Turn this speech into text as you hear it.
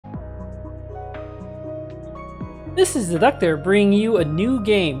This is the Doctor bringing you a new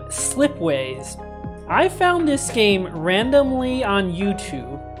game, Slipways. I found this game randomly on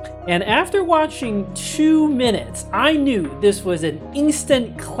YouTube, and after watching 2 minutes, I knew this was an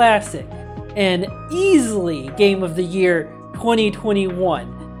instant classic and easily Game of the Year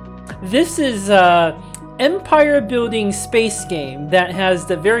 2021. This is a empire building space game that has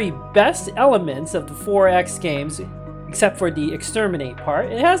the very best elements of the 4X games, except for the exterminate part.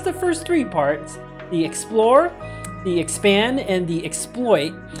 It has the first 3 parts: the explore, the expand, and the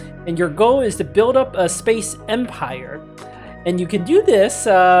exploit. And your goal is to build up a space empire. And you can do this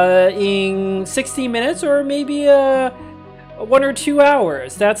in 60 minutes or maybe 1 or 2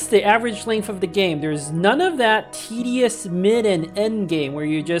 hours. That's the average length of the game. There's none of that tedious mid and end game where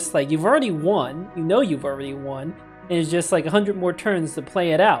you're just like, you've already won, you know you've already won, and it's just like 100 more turns to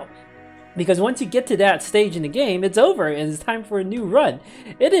play it out. Because once you get to that stage in the game, it's over and it's time for a new run.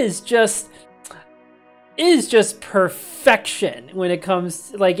 It is just perfection when it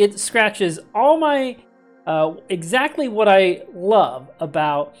comes, like, it scratches all my exactly what I love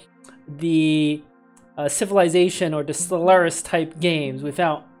about the Civilization or the Stellaris type games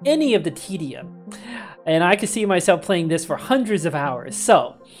without any of the tedium. And I could see myself playing this for hundreds of hours.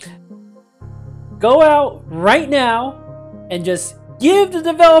 So go out right now and just give the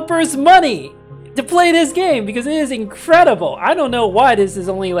developers money to play this game, because it is incredible. I don't know why this is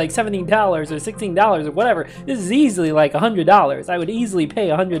only like $17 or $16 or whatever. This is easily like $100. I would easily pay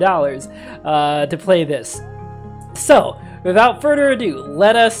 $100 to play this. So without further ado,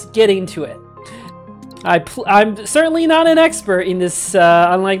 let us get into it. I'm certainly not an expert in this,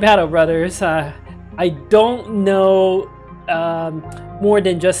 unlike Battle Brothers. I don't know more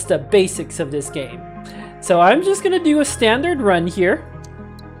than just the basics of this game. So I'm just gonna do a standard run here.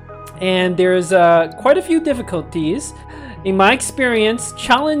 And there's quite a few difficulties. In my experience,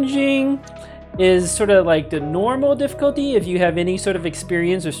 challenging is sort of like the normal difficulty if you have any sort of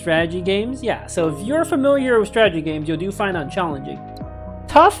experience with strategy games. Yeah, so if you're familiar with strategy games, you'll do fine on challenging.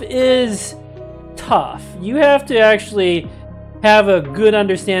 Tough is tough. You have to actually have a good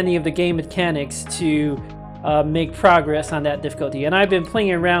understanding of the game mechanics to make progress on that difficulty. And I've been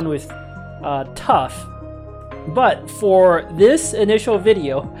playing around with tough. But for this initial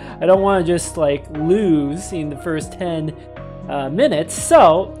video, I don't want to just like lose in the first 10 minutes,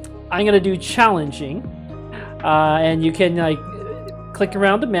 so I'm gonna do challenging, and you can like click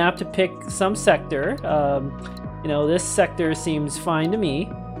around the map to pick some sector. You know, this sector seems fine to me.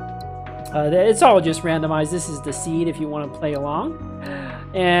 It's all just randomized. This is the seed if you want to play along.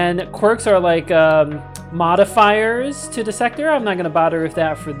 And quirks are like modifiers to the sector. I'm not going to bother with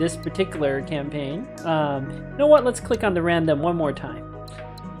that for this particular campaign. You know what? Let's click on the random one more time.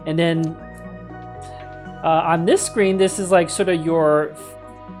 And then on this screen, this is like sort of your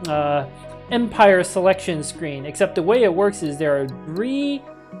empire selection screen. Except the way it works is there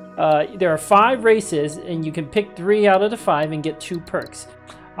are 5 races, and you can pick 3 out of the 5 and get 2 perks.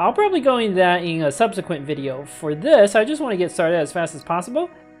 I'll probably go into that in a subsequent video. For this, I just want to get started as fast as possible.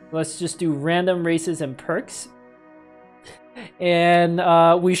 Let's just do random races and perks. And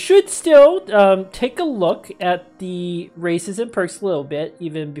we should still take a look at the races and perks a little bit,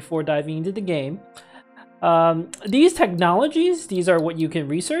 even before diving into the game. These technologies, these are what you can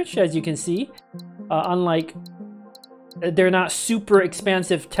research, as you can see. Unlike, they're not super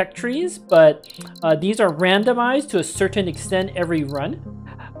expansive tech trees, but these are randomized to a certain extent every run.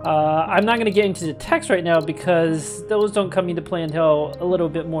 I'm not going to get into the text right now because those don't come into play until a little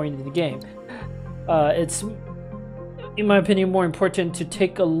bit more into the game. It's, in my opinion, more important to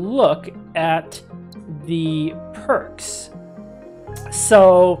take a look at the perks.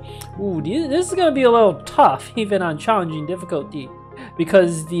 So, this is going to be a little tough, even on challenging difficulty,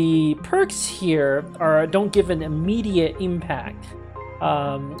 because the perks here don't give an immediate impact.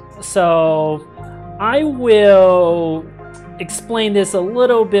 So, I will explain this a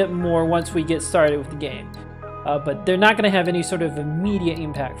little bit more once we get started with the game, but they're not going to have any sort of immediate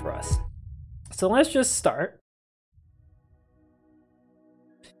impact for us. So let's just start.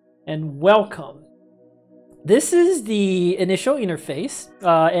 And welcome. This is the initial interface,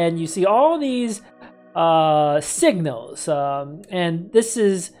 and you see all these signals, and this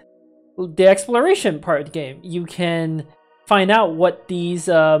is the exploration part of the game. You can find out what these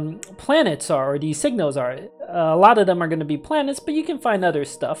planets are, or these signals are. A lot of them are going to be planets, but you can find other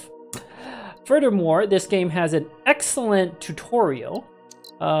stuff. Furthermore, this game has an excellent tutorial.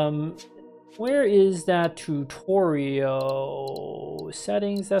 Where is that tutorial?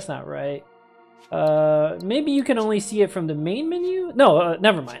 Settings? That's not right. Maybe you can only see it from the main menu? No,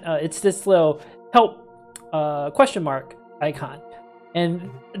 never mind. It's this little help question mark icon.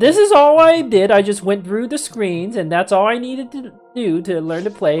 And this is all I did. I just went through the screens, and that's all I needed to do to learn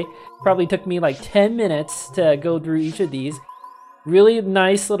to play. Probably took me like 10 minutes to go through each of these. Really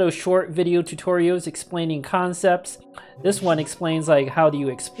nice little short video tutorials explaining concepts. This one explains like how do you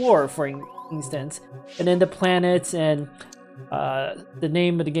explore, for instance. And then the planets and the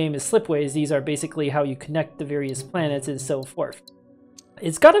name of the game is Slipways. These are basically how you connect the various planets and so forth.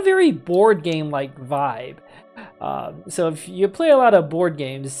 It's got a very board game-like vibe. So if you play a lot of board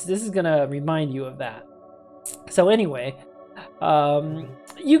games, this is going to remind you of that. So anyway,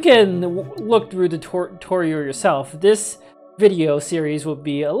 you can look through the tutorial yourself. This video series will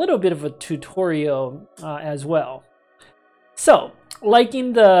be a little bit of a tutorial as well. So,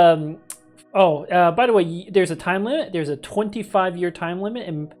 liking the... by the way, there's a time limit. There's a 25-year time limit,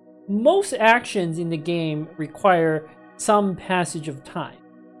 and most actions in the game require some passage of time.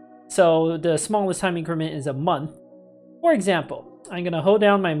 So the smallest time increment is a month. For example, I'm going to hold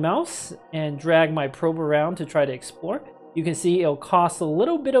down my mouse and drag my probe around to try to explore. You can see it'll cost a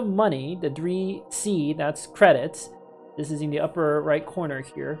little bit of money. The 3C, that's credits. This is in the upper right corner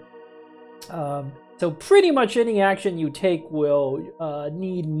here. So pretty much any action you take will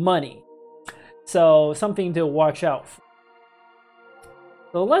need money. So something to watch out for.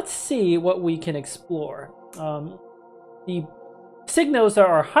 So let's see what we can explore. The signals that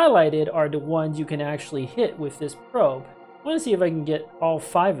are highlighted are the ones you can actually hit with this probe. I want to see if I can get all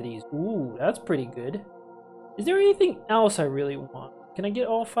 5 of these. Ooh, that's pretty good. Is there anything else I really want? Can I get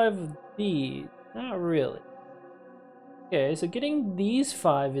all 5 of these? Not really. Okay, so getting these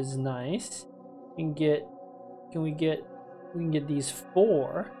 5 is nice. We can get these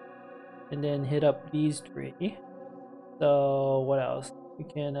 4 and then hit up these 3. So what else? We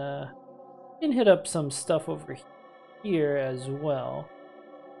can hit up some stuff over here as well.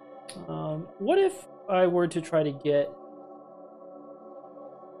 What if I were to try to get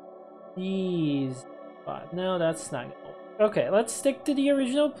these 5? No, that's not gonna work. Okay, let's stick to the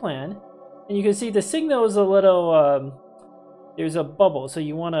original plan. And you can see the signal is a little there's a bubble, so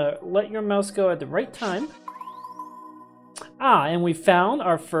you want to let your mouse go at the right time. And we found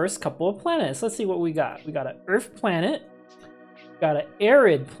our first couple of planets. Let's see what we got. We got an Earth planet, got an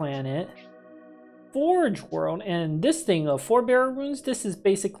arid planet, Forge world, and this thing, a 4-bearer runes. This is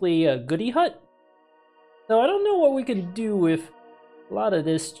basically a goodie hut. So I don't know what we can do with a lot of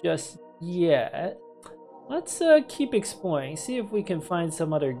this just yet. Let's keep exploring, see if we can find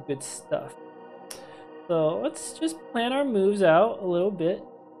some other good stuff. So let's just plan our moves out a little bit.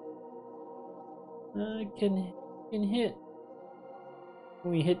 Can hit.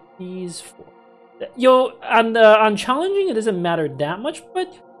 Can we hit these 4? On challenging, it doesn't matter that much,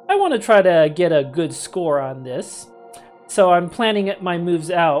 but I want to try to get a good score on this. So I'm planning my moves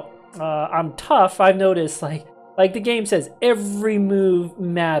out. On tough, I've noticed like the game says every move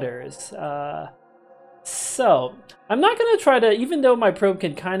matters. So I'm not going to try to, even though my probe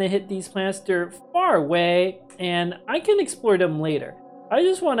can kind of hit these planets, they're far away and I can explore them later. I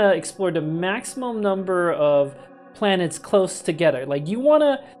just want to explore the maximum number of planets close together. Like you want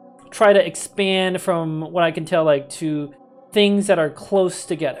to try to expand from what I can tell like to things that are close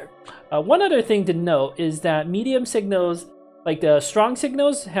together. One other thing to note is that medium signals, like the strong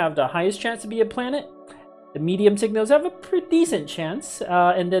signals, have the highest chance to be a planet. The medium signals have a pretty decent chance,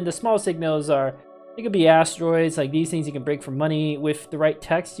 and then the small signals are, they could be asteroids, like these things you can break for money. With the right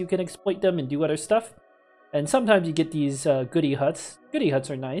text, you can exploit them and do other stuff. And sometimes you get these goodie huts. Goodie huts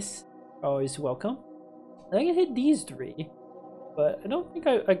are nice, always welcome. I can hit these 3, but I don't think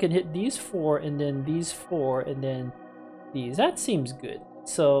I can hit these 4 and then these 4 and then these. That seems good.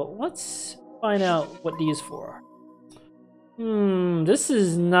 So let's find out what these 4 are. This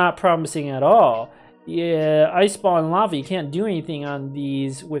is not promising at all. Yeah, ice ball and lava, you can't do anything on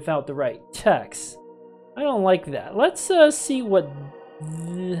these without the right text. I don't like that. Let's see what...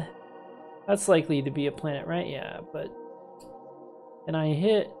 That's likely to be a planet, right? Yeah, but... Can I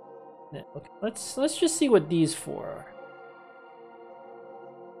hit... Okay, let's just see what these 4 are.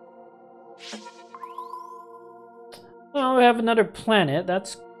 Well, we have another planet.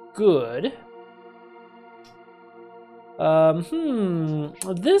 That's good.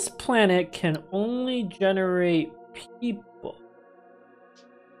 This planet can only generate people.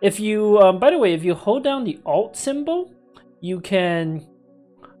 If you, by the way, if you hold down the Alt symbol, you can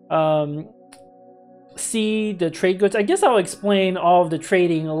see the trade goods. I guess I'll explain all of the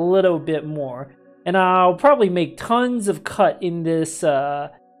trading a little bit more, and I'll probably make tons of cut in this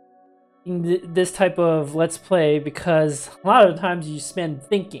this type of Let's Play, because a lot of the times you spend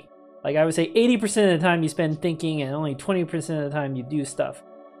thinking. Like I would say 80% of the time you spend thinking and only 20% of the time you do stuff.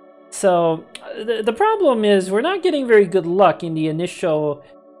 So the problem is we're not getting very good luck in the initial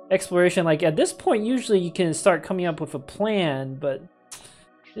exploration. Like at this point, usually you can start coming up with a plan, but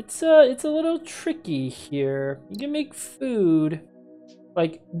it's a little tricky here. You can make food.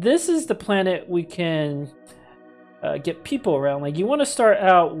 Like this is the planet we can get people around. Like you want to start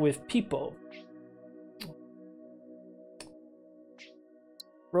out with people.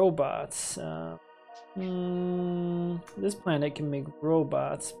 Robots. This planet can make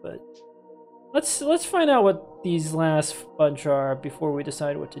robots, but let's find out what these last bunch are before we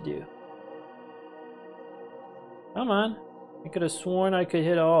decide what to do. Come on. I could have sworn I could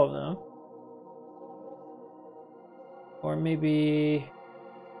hit all of them. Or maybe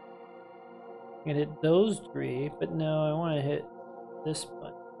I can hit those 3, but no, I want to hit this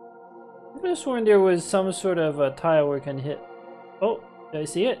one. I could have sworn there was some sort of a tile where I can hit. Oh, did I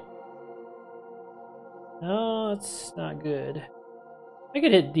see it? No, it's not good. I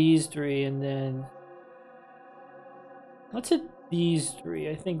could hit these 3 and then... Let's hit these 3.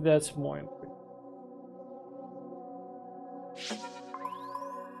 I think that's more important.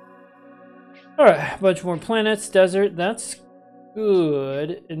 Alright, a bunch more planets, desert, that's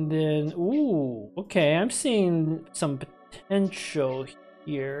good. And then, ooh, okay, I'm seeing some potential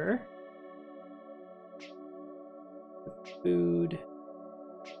here. Food.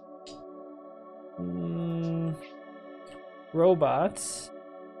 Robots.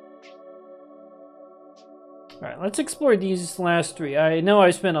 Alright, let's explore these last 3. I know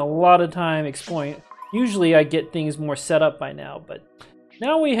I spent a lot of time exploring. Usually I get things more set up by now, but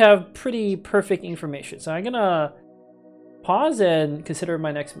now we have pretty perfect information. So I'm gonna pause and consider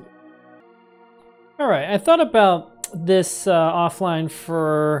my next move. Alright, I thought about this offline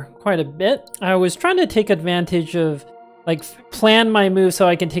for quite a bit. I was trying to take advantage of, like, plan my move so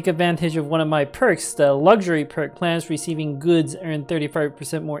I can take advantage of one of my perks, the luxury perk, plans receiving goods earn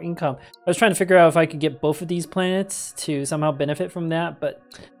 35% more income. I was trying to figure out if I could get both of these planets to somehow benefit from that, but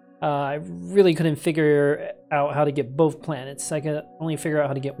I really couldn't figure out how to get both planets. I could only figure out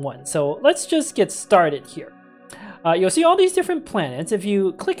how to get one. So let's just get started here. You'll see all these different planets. If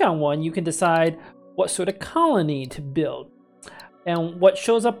you click on one, you can decide what sort of colony to build. And what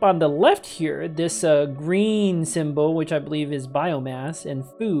shows up on the left here, this green symbol, which I believe is biomass and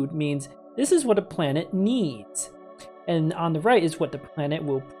food, means this is what a planet needs. And on the right is what the planet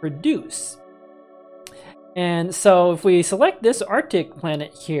will produce. And so if we select this Arctic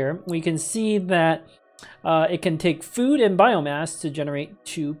planet here, we can see that it can take food and biomass to generate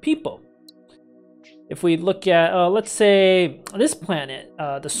 2 people. If we look at, let's say, this planet,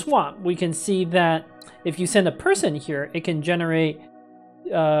 the swamp, we can see that if you send a person here, it can generate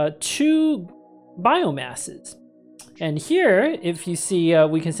 2 biomasses. And here, if you see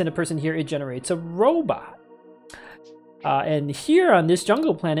we can send a person here, it generates a robot. And here on this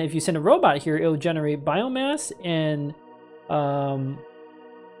jungle planet, if you send a robot here, it will generate biomass and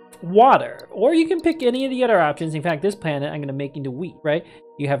water. Or you can pick any of the other options. In fact, this planet I'm going to make into wheat, right?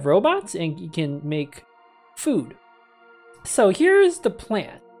 You have robots and you can make food. So here's the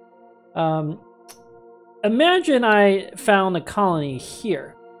plan. Imagine I found a colony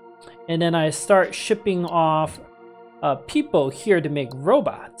here, and then I start shipping off people here to make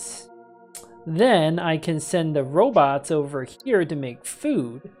robots. Then I can send the robots over here to make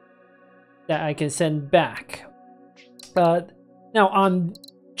food that I can send back. Now on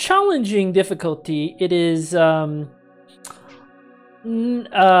challenging difficulty, it is I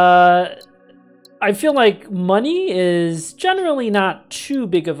feel like money is generally not too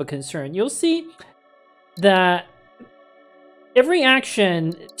big of a concern. You'll see that every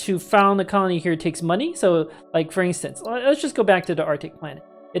action to found the colony here takes money. So, like, for instance, let's just go back to the Arctic planet.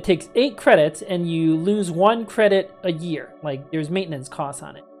 It takes 8 credits and you lose 1 credit a year. Like, there's maintenance costs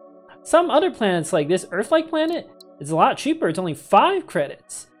on it. Some other planets, like this Earth-like planet, is a lot cheaper. It's only 5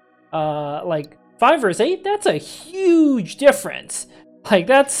 credits. Like 5 versus 8, that's a huge difference. Like,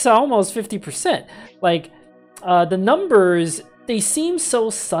 that's almost 50%. Like, the numbers, they seem so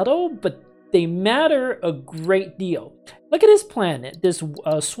subtle, but they matter a great deal. Look at this planet, this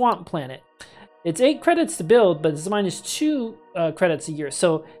swamp planet. It's 8 credits to build, but it's minus 2 credits a year.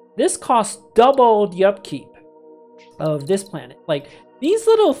 So this costs double the upkeep of this planet. Like, these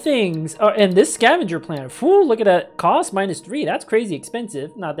little things, and this scavenger planet, whew, look at that, cost minus 3. That's crazy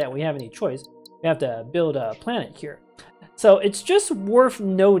expensive. Not that we have any choice. We have to build a planet here. So it's just worth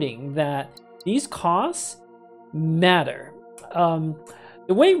noting that these costs matter.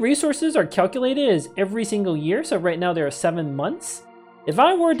 The way resources are calculated is every single year. So right now there are 7 months. If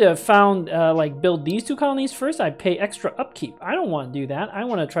I were to like build these 2 colonies first, I'd pay extra upkeep. I don't want to do that. I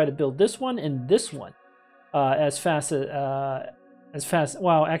want to try to build this one and this one as fast as as fast.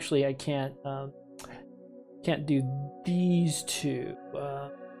 Well, actually, I can't do these two.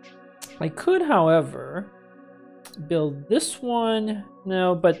 I could, however, build this one.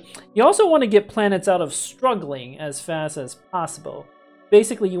 No, but you also want to get planets out of struggling as fast as possible.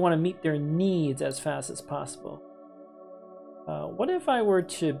 Basically, you want to meet their needs as fast as possible. What if I were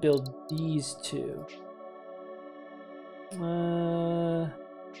to build these two?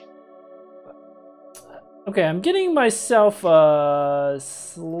 Okay, I'm getting myself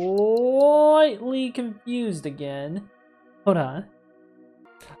slightly confused again. Hold on.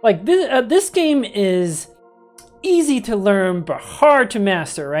 Like this game is easy to learn but hard to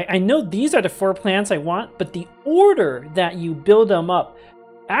master, right? I know these are the 4 plants I want, but the order that you build them up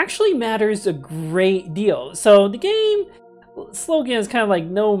actually matters a great deal. So the game slogan is kind of like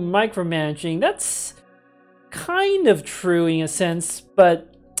no micromanaging. That's kind of true in a sense,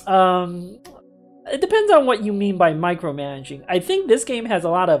 but it depends on what you mean by micromanaging. I think this game has a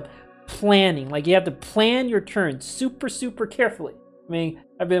lot of planning. Like you have to plan your turns super carefully. I mean,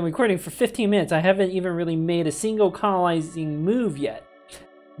 I've been recording for 15 minutes. I haven't even really made a single colonizing move yet.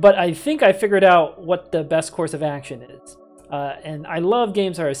 But I think I figured out what the best course of action is. And I love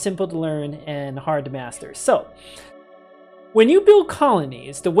games that are simple to learn and hard to master. So, when you build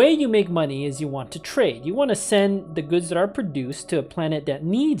colonies, the way you make money is you want to trade. You want to send the goods that are produced to a planet that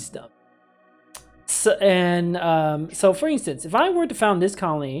needs them. So for instance, if I were to found this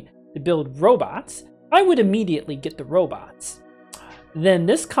colony to build robots, I would immediately get the robots. Then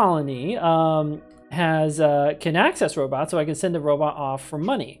this colony can access robots, so I can send the robot off for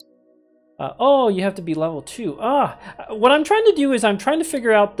money. Oh, you have to be level 2. What I'm trying to do is I'm trying to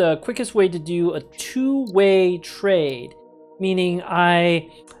figure out the quickest way to do a 2-way trade, meaning I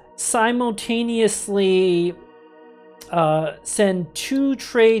simultaneously send 2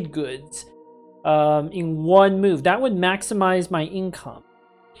 trade goods in one move. That would maximize my income.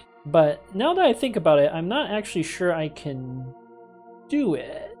 But now that I think about it, I'm not actually sure I can do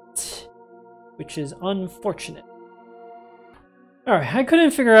it, which is unfortunate. Alright, I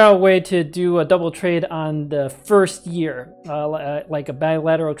couldn't figure out a way to do a double trade on the first year, like a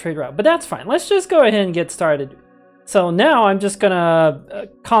bilateral trade route, but that's fine. Let's just go ahead and get started. So now I'm just gonna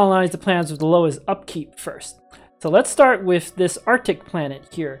colonize the planets with the lowest upkeep first. So let's start with this Arctic planet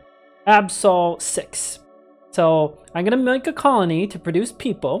here, Absol 6. So I'm gonna make a colony to produce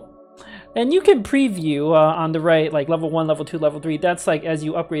people. And you can preview on the right, like level 1, level 2, level 3. That's like as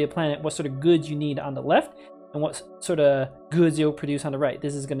you upgrade a planet, what sort of goods you need on the left, and what sort of goods you'll produce on the right.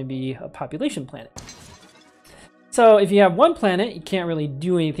 This is going to be a population planet. So if you have one planet, you can't really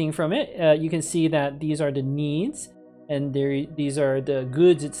do anything from it. You can see that these are the needs, and these are the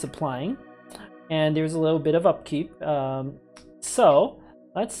goods it's supplying. And there's a little bit of upkeep. So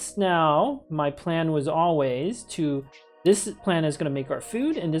let's now, my plan was always to... This plant is going to make our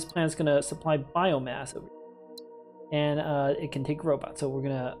food, and this plant is going to supply biomass over here. And it can take robots. So we're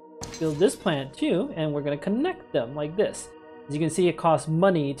going to build this plant too, and we're going to connect them like this. As you can see, it costs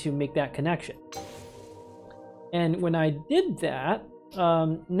money to make that connection. And when I did that,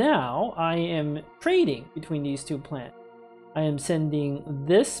 now I am trading between these 2 plants. I am sending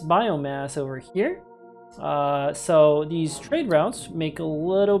this biomass over here. So these trade routes make a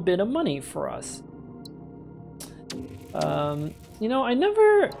little bit of money for us. You know, I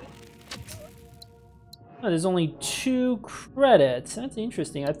never... Oh, there's only 2 credits. That's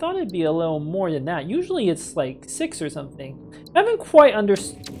interesting. I thought it'd be a little more than that. Usually it's like 6 or something. I haven't quite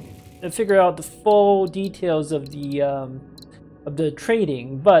figured out the full details of the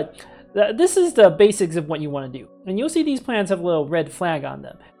trading, but this is the basics of what you want to do. And you'll see these planets have a little red flag on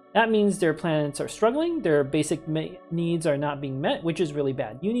them. That means their planets are struggling. Their basic needs are not being met, which is really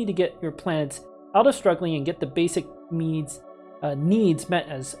bad. You need to get your planets out of struggling and get the basic needs met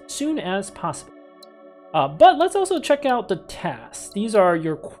as soon as possible. But let's also check out the tasks. These are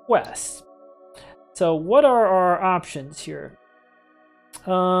your quests. So what are our options here?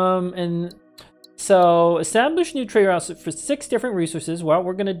 And so establish new trade routes for 6 different resources. Well,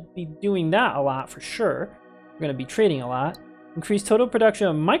 we're going to be doing that a lot for sure. We're going to be trading a lot. Increase total production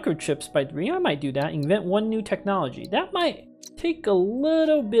of microchips by 3. I might do that. Invent 1 new technology. That might take a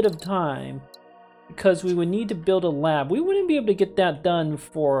little bit of time, because we would need to build a lab. We wouldn't be able to get that done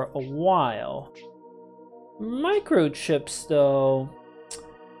for a while. Microchips, though,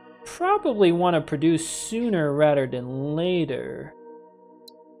 probably want to produce sooner rather than later.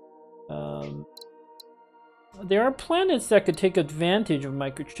 There are planets that could take advantage of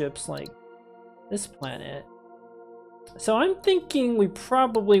microchips, like this planet. So I'm thinking we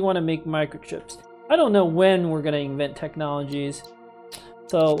probably want to make microchips. I don't know when we're going to invent technologies.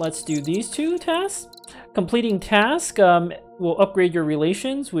 So let's do these 2 tasks. Completing task, will upgrade your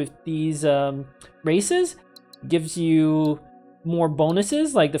relations with these races. Gives you more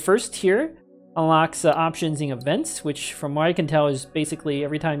bonuses. Like the first tier unlocks options in events, which from what I can tell is basically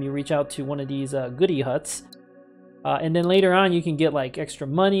every time you reach out to one of these goodie huts. And then later on you can get like extra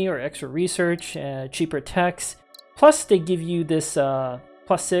money or extra research, cheaper techs. Plus they give you this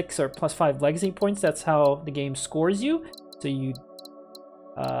 +6 or +5 legacy points. That's how the game scores you. So you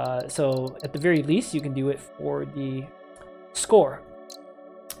so at the very least you can do it for the score.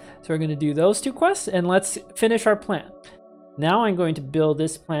 So we're going to do those 2 quests and let's finish our plan. Now I'm going to build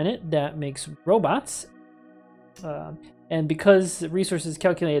this planet that makes robots. And because resources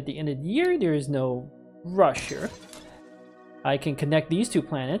calculated at the end of the year, there is no rush here. I can connect these 2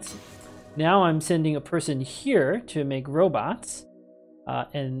 planets. Now I'm sending a person here to make robots.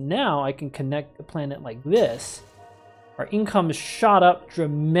 And now I can connect the planet like this. Our income is shot up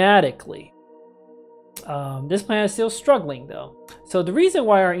dramatically. This planet is still struggling though. So the reason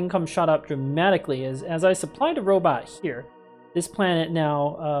why our income shot up dramatically is as I supplied a robot here, this planet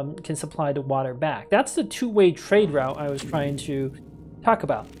now can supply the water back. That's the 2-way trade route I was trying to talk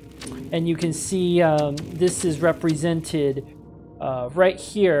about. And you can see this is represented right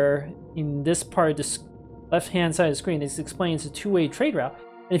here in this part of the left-hand side of the screen. This explains the 2-way trade route.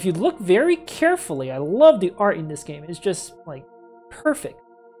 And if you look very carefully, I love the art in this game. It's just like perfect.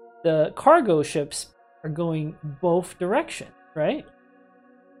 The cargo ships are going both directions, right?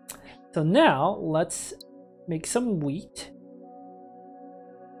 So now let's make some wheat.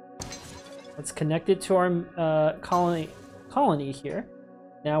 Let's connect it to our colony here.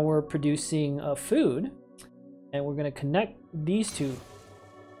 Now we're producing food, and we're going to connect these 2.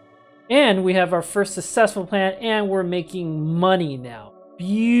 And we have our first successful planet, and we're making money now.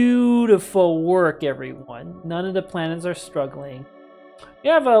 Beautiful work, everyone. None of the planets are struggling. We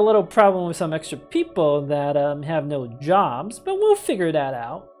have a little problem with some extra people that have no jobs, but we'll figure that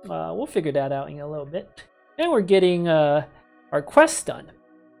out. We'll figure that out in a little bit. And we're getting our quest done.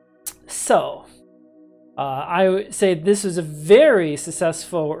 So, I would say this is a very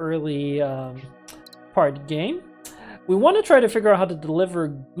successful early part of the game. We want to try to figure out how to deliver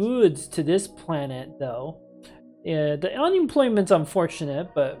goods to this planet, though. The unemployment's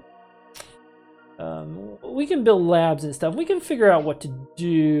unfortunate, but we can build labs and stuff. We can figure out what to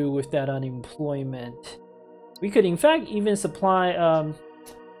do with that unemployment. We could, in fact, even supply...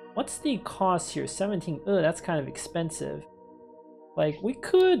 what's the cost here? 17. Ugh, that's kind of expensive. Like, we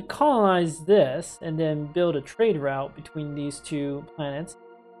could colonize this and then build a trade route between these 2 planets.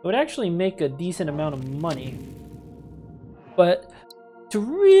 It would actually make a decent amount of money. But to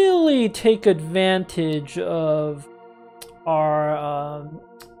really take advantage of our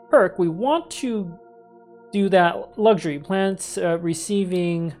perk, we want to do that luxury. Planets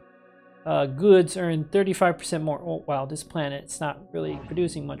receiving goods earn 35% more. Oh, wow, this planet's not really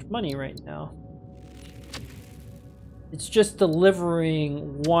producing much money right now. It's just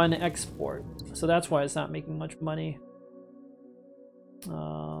delivering 1 export, so that's why it's not making much money.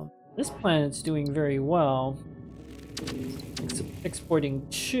 This planet's doing very well. It's exporting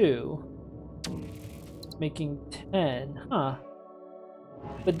 2, making 10, huh?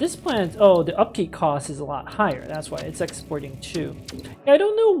 But this planet, oh, the upkeep cost is a lot higher. That's why it's exporting 2. Yeah, I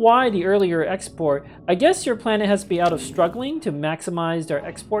don't know why the earlier export. I guess your planet has to be out of struggling to maximize their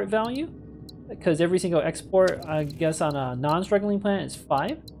export value. Because every single export, I guess, on a non-struggling planet is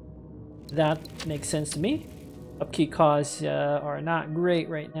 5. That makes sense to me. Upkeep costs are not great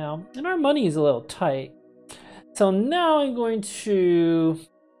right now. And our money is a little tight. So now I'm going to...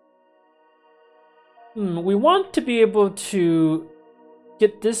 we want to be able to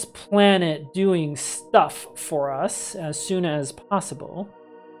get this planet doing stuff for us as soon as possible.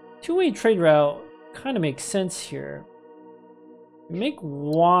 2-way trade route kind of makes sense here. Make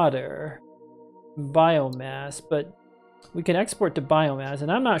water, biomass, but we can export the biomass, and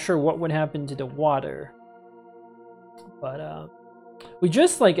I'm not sure what would happen to the water. But we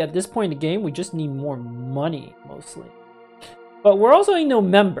just, like, at this point in the game, we just need more money, mostly. But we're also no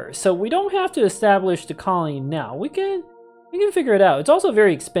members, so we don't have to establish the colony now. We can figure it out. It's also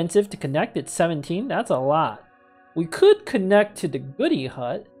very expensive to connect. It's 17. That's a lot. We could connect to the goodie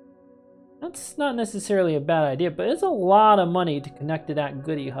hut. That's not necessarily a bad idea, but it's a lot of money to connect to that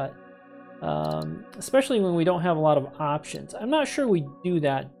goodie hut. Especially when we don't have a lot of options. I'm not sure we do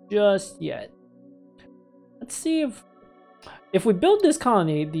that just yet. Let's see if we build this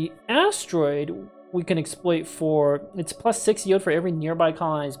colony, the asteroid we can exploit for its +6 yield for every nearby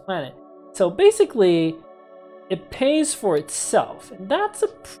colonized planet. So basically, it pays for itself. And that's a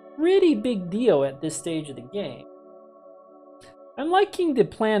pretty big deal at this stage of the game. I'm liking the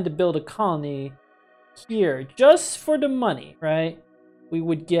plan to build a colony here just for the money, right? We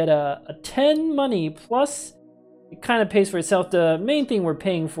would get a 10 money plus it kind of pays for itself. The main thing we're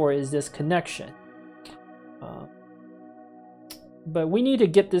paying for is this connection. But we need to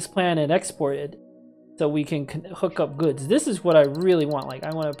get this planet exported so we can hook up goods. This is what I really want. Like,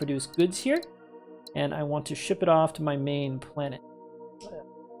 I want to produce goods here, and I want to ship it off to my main planet.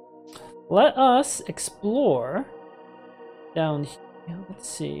 Let us explore down here. Let's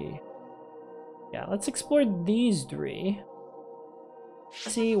see. Yeah, let's explore these three.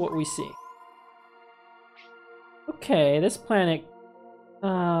 See what we see. Okay, this planet,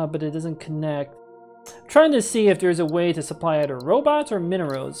 but it doesn't connect. I'm trying to see if there's a way to supply either robots or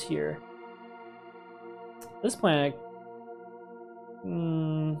minerals here. This planet,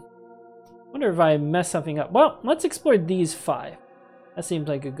 wonder if I mess something up. Well, let's explore these 5. That seems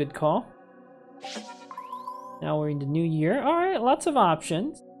like a good call. Now we're in the new year. All right, lots of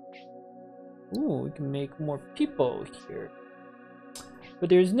options. Ooh, we can make more people here. But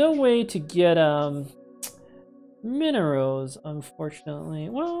there's no way to get minerals, unfortunately.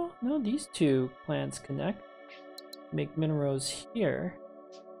 Well, no, these 2 plants connect. Make minerals here.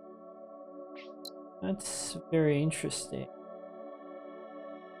 That's very interesting.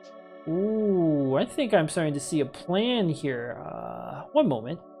 Ooh, I think I'm starting to see a plan here. One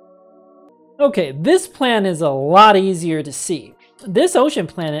moment. Okay, this plan is a lot easier to see. This ocean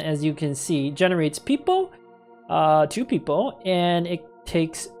planet, as you can see, generates people, 2 people, and it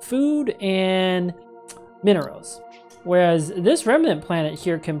takes food and minerals. Whereas this remnant planet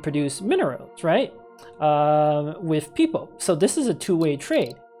here can produce minerals, right? With people. So this is a two-way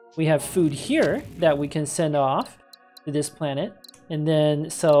trade. We have food here that we can send off to this planet. And then,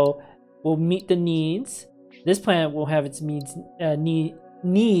 so we'll meet the needs. This planet will have its needs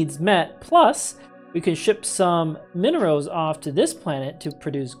met. Plus, we can ship some minerals off to this planet to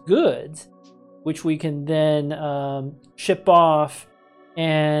produce goods, which we can then ship off,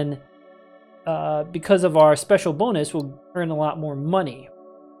 and because of our special bonus, we'll earn a lot more money.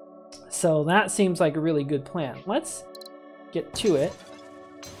 So that seems like a really good plan. Let's get to it.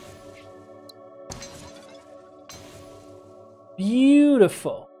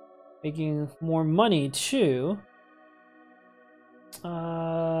 Beautiful. Making more money too.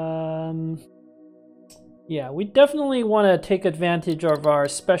 Yeah, we definitely want to take advantage of our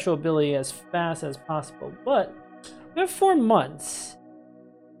special ability as fast as possible, but we have 4 months.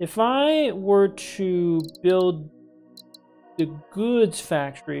 If I were to build the goods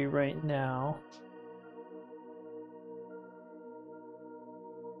factory right now,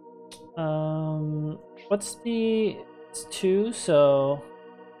 what's the, it's 2, so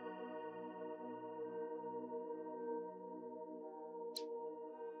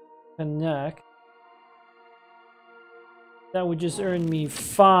connect. That would just earn me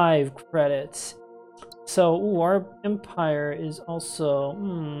 5 credits. So, ooh, our empire is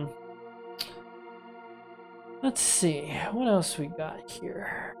also, let's see, what else we got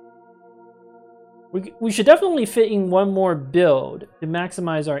here? We should definitely fit in one more build to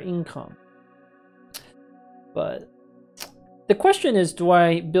maximize our income. But the question is, do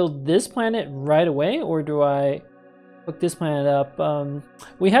I build this planet right away, or do I hook this planet up?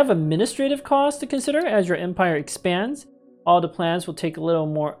 We have administrative costs to consider. As your empire expands, all the plans will take a little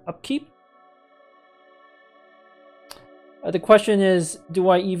more upkeep. The question is, do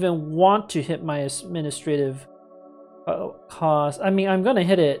I even want to hit my administrative cost? I mean, I'm going to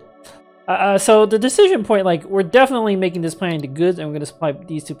hit it. So the decision point, like, we're definitely making this plan into goods, and we're going to supply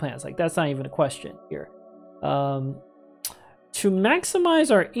these 2 plants. Like, that's not even a question here. To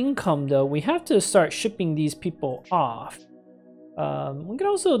maximize our income, though, we have to start shipping these people off. We can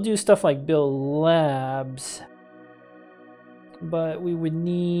also do stuff like build labs, but we would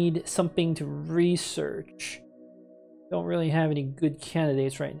need something to research. Don't really have any good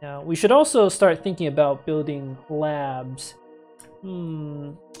candidates right now. We should also start thinking about building labs.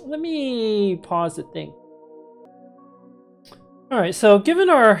 Let me pause to think. Alright, so given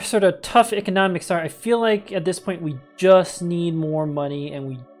our sort of tough economic start, I feel like at this point we just need more money and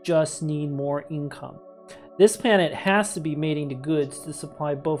we just need more income. This planet has to be made into goods to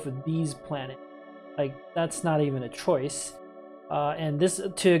supply both of these planets. Like, that's not even a choice. And this,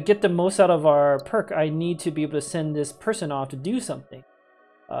 to get the most out of our perk, I need to be able to send this person off to do something.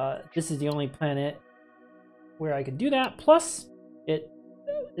 This is the only planet where I can do that. Plus, it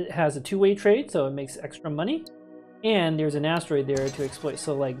has a two-way trade, so it makes extra money. And there's an asteroid there to exploit.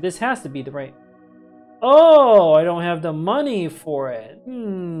 So, like, this has to be the right... Oh, I don't have the money for it.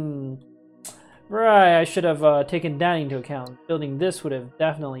 Right, I should have taken that into account. Building this would have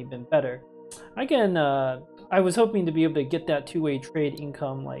definitely been better. I can... I was hoping to be able to get that two-way trade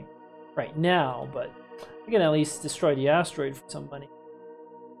income, like, right now, but I can at least destroy the asteroid for some money.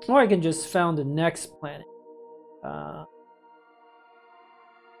 Or I can just found the next planet.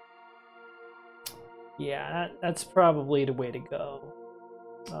 Yeah, that's probably the way to go.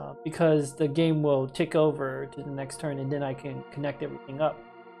 Because the game will tick over to the next turn and then I can connect everything up.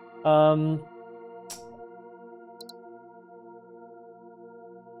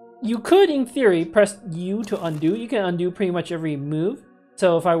 You could, in theory, press U to undo. You can undo pretty much every move.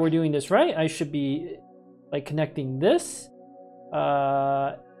 So if I were doing this right, I should be like connecting this.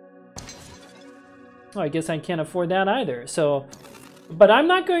 Oh, I guess I can't afford that either. So, but I'm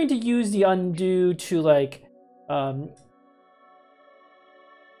not going to use the undo to like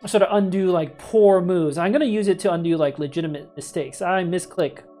sort of undo like poor moves. I'm going to use it to undo like legitimate mistakes. I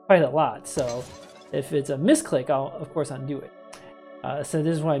misclick quite a lot, so if it's a misclick, I'll of course undo it. So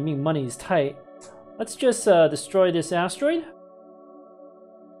this is what I mean money is tight. Let's just destroy this asteroid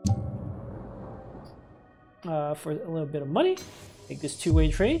for a little bit of money. Make this two-way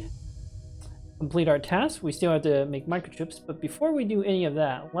trade. Complete our task. We still have to make microchips, but before we do any of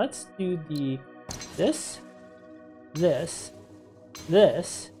that, let's do this,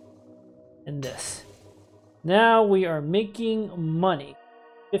 and this. Now we are making money.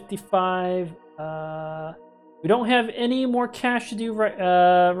 55. We don't have any more cash to do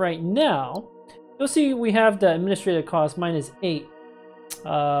right now. You'll see we have the administrative cost -8,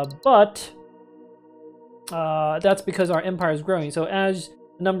 but that's because our empire is growing. So as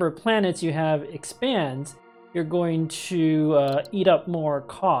the number of planets you have expands, you're going to eat up more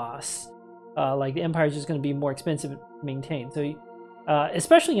costs. Like the empire is just going to be more expensive to maintain. So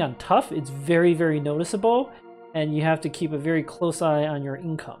especially on tough, it's very, very noticeable, and you have to keep a very close eye on your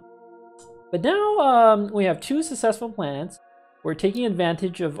income. But now we have 2 successful planets. We're taking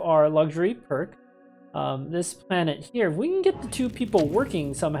advantage of our luxury perk. This planet here, if we can get the 2 people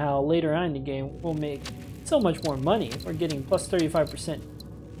working somehow later on in the game, we'll make so much more money. We're getting plus 35%.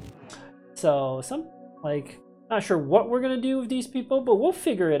 So not sure what we're gonna do with these people, but we'll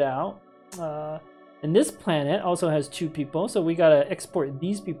figure it out. And this planet also has 2 people, so we gotta export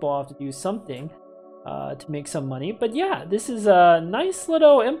these people off to do something. To make some money. But yeah, this is a nice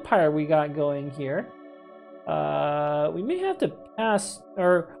little empire we got going here. We may have to pass,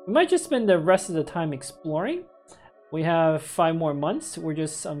 or we might just spend the rest of the time exploring. We have 5 more months. We're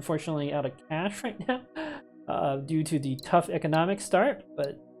just unfortunately out of cash right now due to the tough economic start.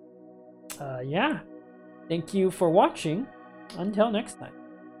 But yeah, thank you for watching. Until next time.